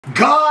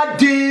God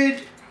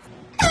did!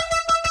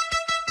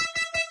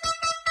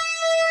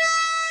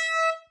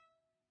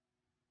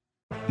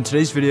 In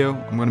today's video,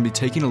 I'm going to be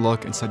taking a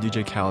look inside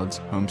DJ Khaled's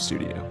home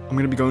studio. I'm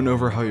going to be going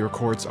over how he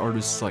records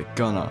artists like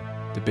Gunna,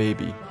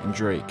 DaBaby, and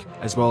Drake,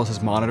 as well as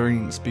his monitoring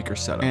and speaker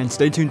setup. And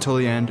stay tuned till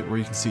the end where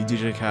you can see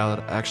DJ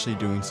Khaled actually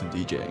doing some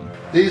DJing.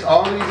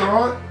 All these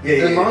on?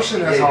 Yeah, the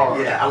motion, that's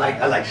hard. Yeah,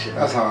 I like shit.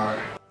 That's hard.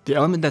 The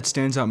element that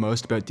stands out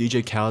most about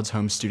DJ Khaled's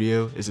home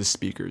studio is his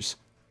speakers.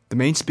 The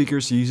main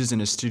speakers he uses in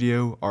his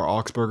studio are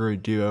Augsburger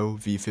Duo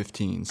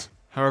V15s.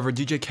 However,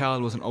 DJ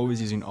Khaled wasn't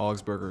always using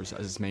Augsburgers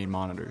as his main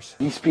monitors.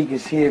 These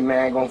speakers here,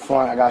 man, going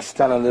front, I got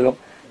stunned a little.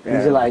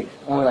 These are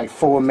only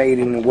 4 made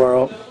in the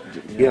world.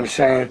 You know what I'm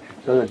saying?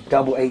 Those are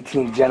double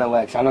 18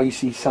 Genelecs. I know you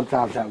see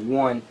sometimes that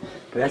one,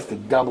 but that's the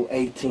double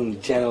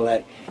 18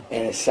 Genelec,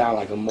 and it sounds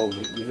like a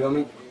movie. You feel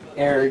me?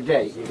 Every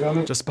day. You feel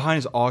me? Just behind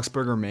his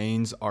Augsburger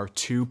mains are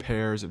 2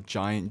 pairs of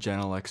giant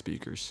Genelec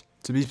speakers.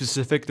 To be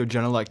specific, they're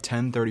Genelec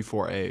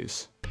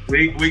 1034As.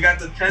 We got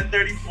the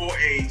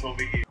 1034As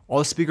over here. All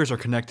the speakers are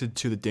connected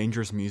to the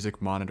Dangerous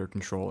Music monitor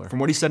controller. From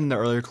what he said in the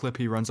earlier clip,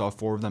 he runs all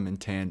 4 of them in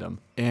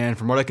tandem. And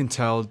from what I can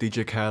tell,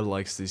 DJ Khaled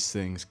likes these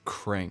things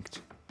cranked.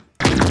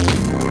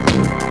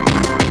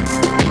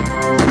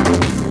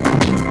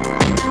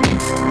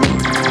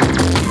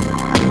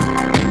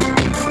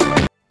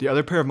 The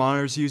other pair of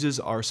monitors he uses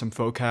are some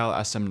Focal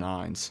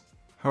SM9s.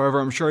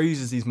 However, I'm sure he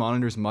uses these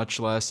monitors much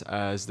less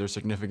as they're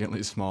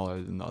significantly smaller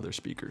than the other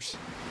speakers.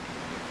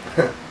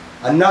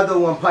 Another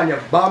one upon your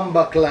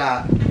bumper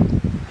clap.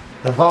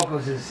 The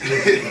vocals is in.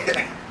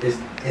 You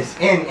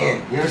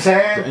know what I'm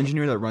saying? The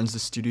engineer that runs the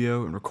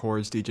studio and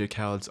records DJ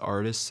Khaled's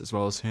artists, as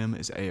well as him,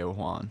 is A.O.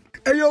 Juan.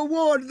 Ayo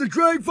Juan, did the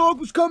Drake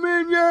vocals come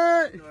in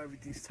yet? You know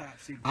everything's top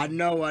secret. I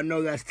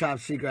know that's top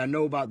secret. I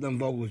know about them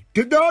vocals.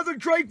 Did the other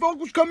Drake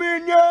vocals come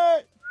in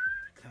yet?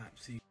 Top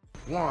secret.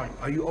 Juan,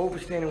 are you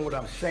understanding what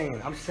I'm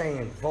saying? I'm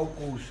saying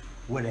vocals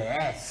with an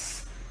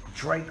S.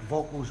 Drake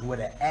vocals with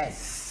an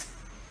S.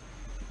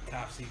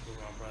 Top secret,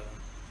 my brother.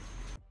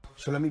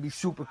 So let me be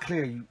super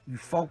clear. You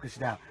focus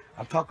now.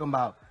 I'm talking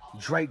about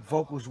Drake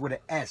vocals with an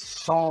S,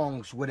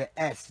 songs with an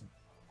S.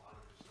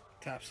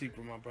 Top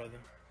secret, my brother.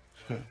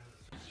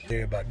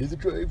 Clear about, did the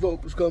Drake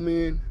vocals come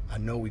in? I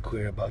know we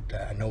clear about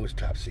that. I know it's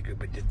top secret,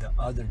 but did the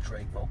other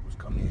Drake vocals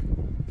come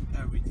in?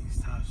 Everything's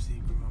top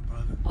secret, my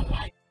brother. I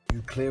like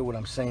you clear what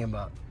I'm saying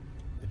about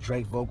the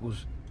Drake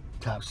vocals,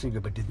 top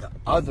secret, but did the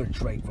other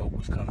Drake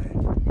vocals come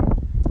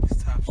in?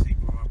 It's top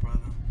secret, my brother.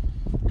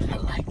 I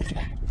like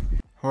that.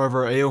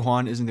 However, A.O.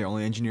 Juan isn't the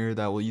only engineer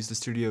that will use the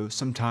studio.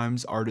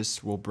 Sometimes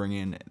artists will bring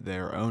in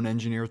their own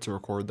engineer to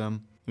record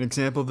them. An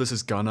example of this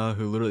is Gunna,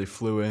 who literally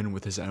flew in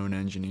with his own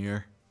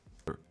engineer.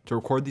 To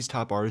record these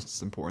top artists,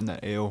 it's important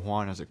that A.O.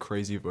 Juan has a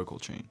crazy vocal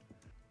chain.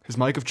 His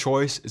mic of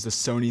choice is the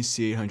Sony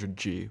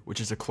C800G,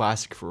 which is a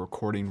classic for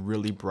recording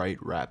really bright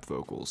rap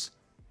vocals.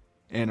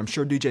 And I'm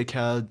sure DJ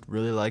Khaled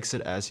really likes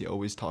it, as he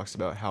always talks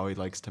about how he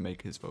likes to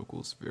make his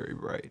vocals very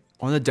bright.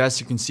 On the desk,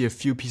 you can see a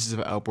few pieces of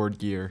outboard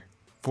gear.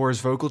 For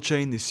his vocal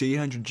chain, the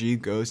C800G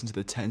goes into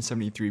the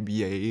 1073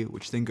 BAE,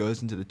 which then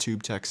goes into the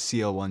TubeTech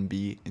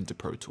CL1B into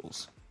Pro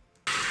Tools.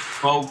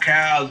 Oh,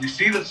 cows, you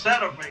see the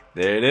setup right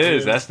there? It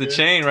is. That's the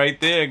chain right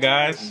there,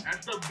 guys.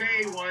 That's the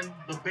Bay one,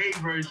 the Bay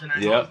version.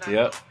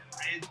 Yep.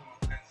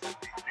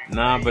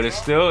 Nah, but it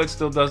still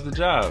does the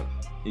job.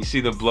 You see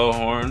the blow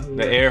horn,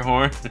 the air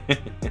horn.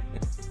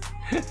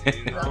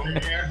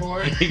 The air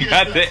horn. You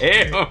got the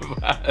air horn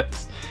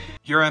vibes.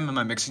 Here I am in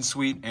my mixing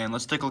suite, and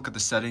let's take a look at the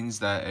settings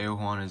that A.O.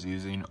 Juan is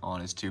using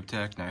on his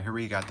TubeTech. Now here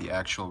we got the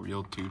actual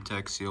real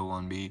TubeTech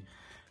CL1B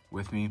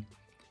with me,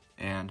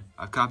 and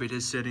I've copied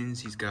his settings.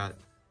 He's got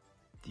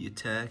the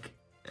attack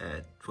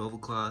at 12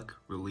 o'clock,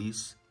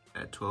 release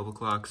at 12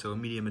 o'clock, so a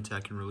medium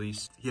attack and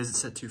release. He has it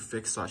set to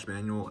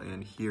fixed/manual,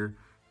 and here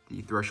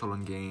the threshold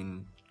and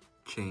gain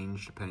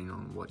change depending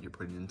on what you're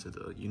putting into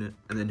the unit.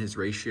 And then his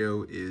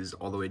ratio is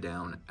all the way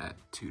down at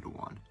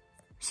 2:1.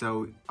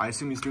 So I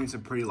assume he's doing some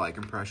pretty light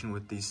compression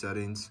with these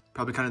settings.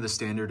 Probably kind of the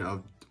standard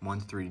of 1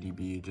 to 3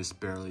 dB, just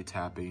barely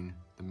tapping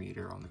the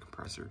meter on the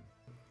compressor.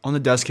 On the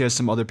desk he has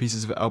some other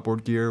pieces of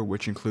outboard gear,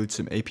 which include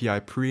some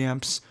API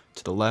preamps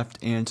to the left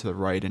and to the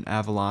right in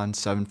Avalon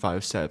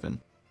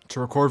 757. To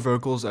record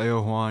vocals,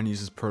 A.O. Juan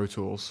uses Pro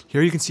Tools.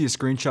 Here you can see a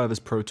screenshot of his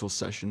Pro Tools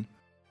session.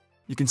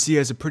 You can see he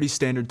has a pretty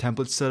standard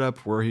template setup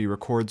where he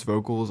records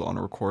vocals on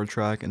a record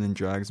track and then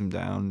drags them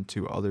down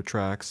to other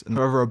tracks. And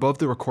however, above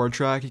the record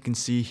track, you can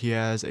see he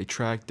has a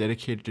track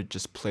dedicated to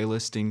just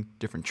playlisting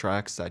different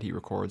tracks that he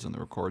records on the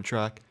record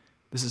track.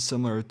 This is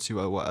similar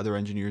to what other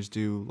engineers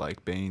do,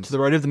 like Bain. To the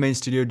right of the main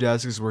studio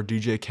desk is where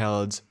DJ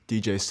Khaled's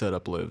DJ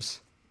setup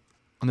lives.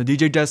 On the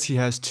DJ desk, he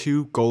has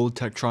 2 gold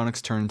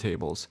Tektronix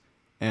turntables,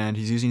 and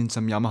he's using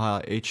some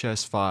Yamaha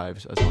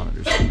HS5s as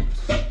monitors.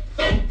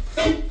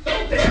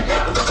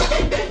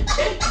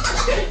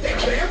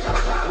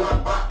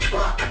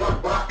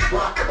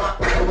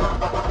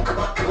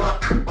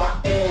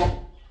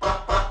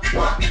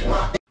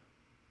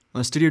 On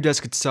the studio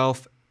desk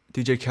itself,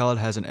 DJ Khaled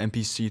has an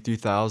MPC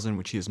 3000,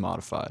 which he has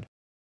modified.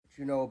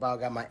 You know about,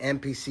 got my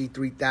MPC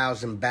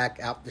 3000 back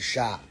out the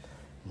shop.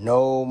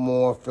 No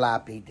more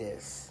floppy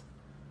disks.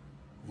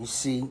 You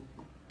see,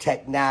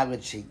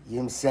 technology, you know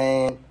what I'm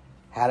saying?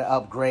 How to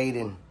upgrade,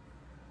 and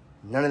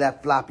none of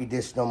that floppy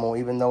disk no more.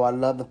 Even though I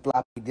love the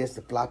floppy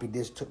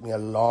disk took me a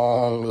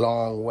long,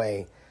 long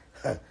way.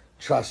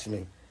 Trust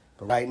me.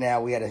 But right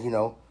now we had to, you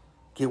know,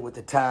 get with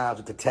the times,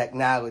 with the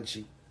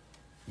technology.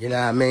 You know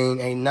what I mean?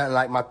 Ain't nothing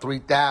like my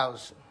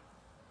 3000.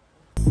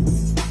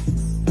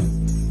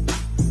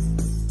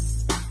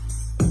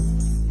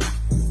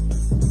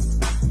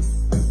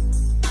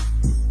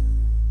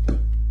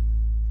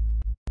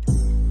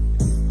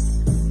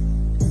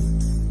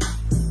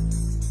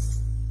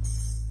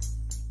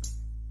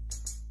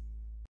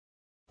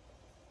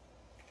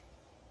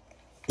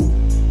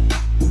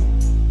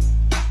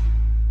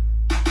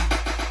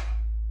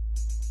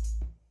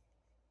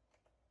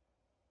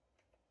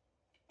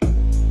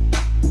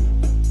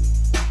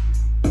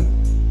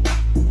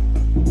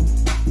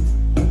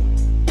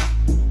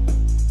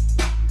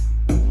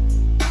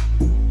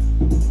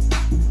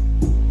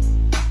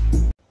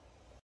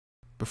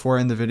 Before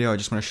I end the video, I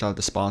just want to shout out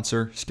the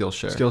sponsor,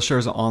 Skillshare. Skillshare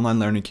is an online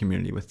learning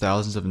community with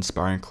thousands of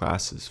inspiring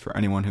classes for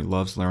anyone who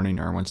loves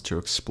learning or wants to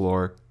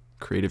explore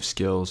creative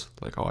skills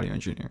like audio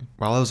engineering.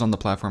 While I was on the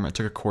platform, I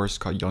took a course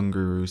called Young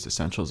Guru's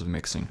Essentials of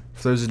Mixing.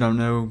 For those who don't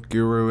know,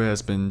 Guru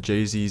has been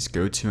Jay-Z's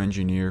go-to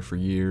engineer for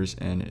years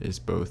and is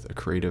both a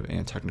creative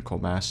and technical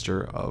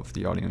master of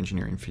the audio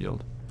engineering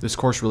field. This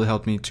course really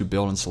helped me to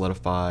build and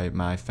solidify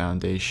my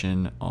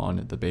foundation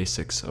on the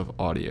basics of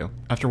audio.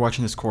 After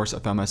watching this course, I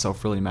found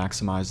myself really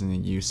maximizing the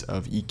use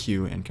of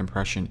EQ and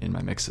compression in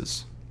my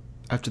mixes.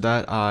 After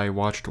that, I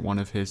watched one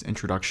of his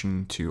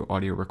introduction to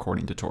audio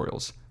recording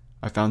tutorials.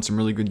 I found some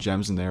really good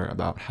gems in there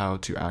about how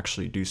to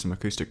actually do some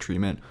acoustic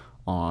treatment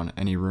on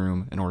any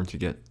room in order to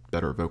get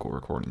better vocal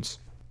recordings.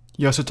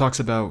 He also talks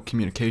about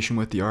communication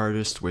with the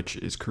artist, which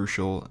is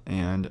crucial,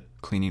 and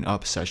cleaning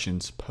up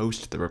sessions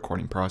post the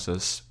recording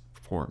process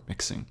for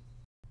mixing.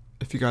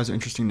 If you guys are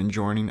interested in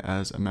joining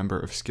as a member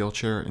of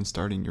Skillshare and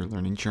starting your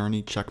learning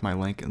journey, check my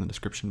link in the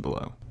description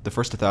below. The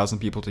first 1,000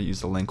 people to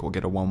use the link will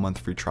get a 1-month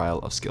free trial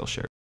of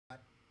Skillshare.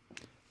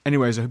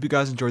 Anyways, I hope you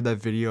guys enjoyed that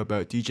video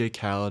about DJ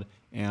Khaled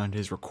and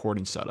his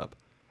recording setup.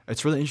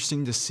 It's really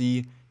interesting to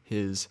see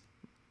his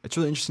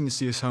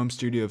home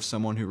studio of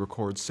someone who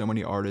records so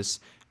many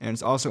artists, and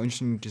it's also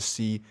interesting to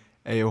see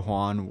Ayo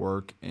Juan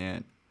work,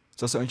 and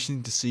it's also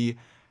interesting to see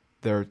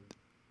It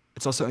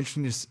is also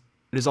interesting to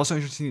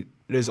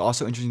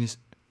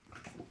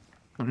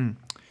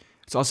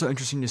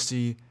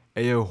see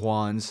Ayo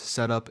Juan's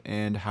setup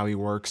and how he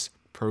works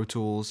Pro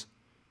Tools.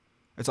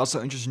 It's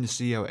also interesting to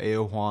see how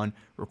Ayo Juan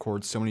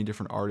records so many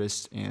different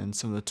artists and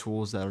some of the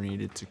tools that are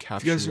needed to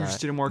capture. If you guys are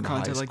interested in more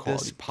content like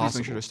this, please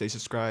make sure to stay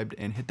subscribed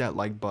and hit that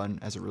like button,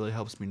 as it really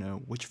helps me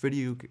know which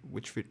videos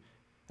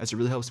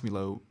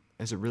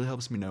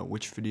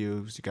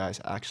you guys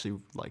actually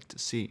like to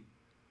see.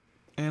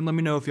 And let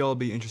me know if y'all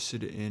be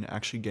interested in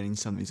actually getting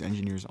some of these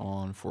engineers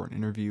on for an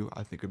interview.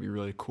 I think it would be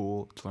really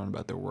cool to learn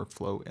about their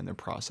workflow and their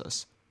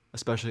process,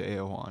 especially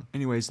Ayo Juan.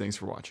 Anyways, thanks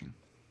for watching.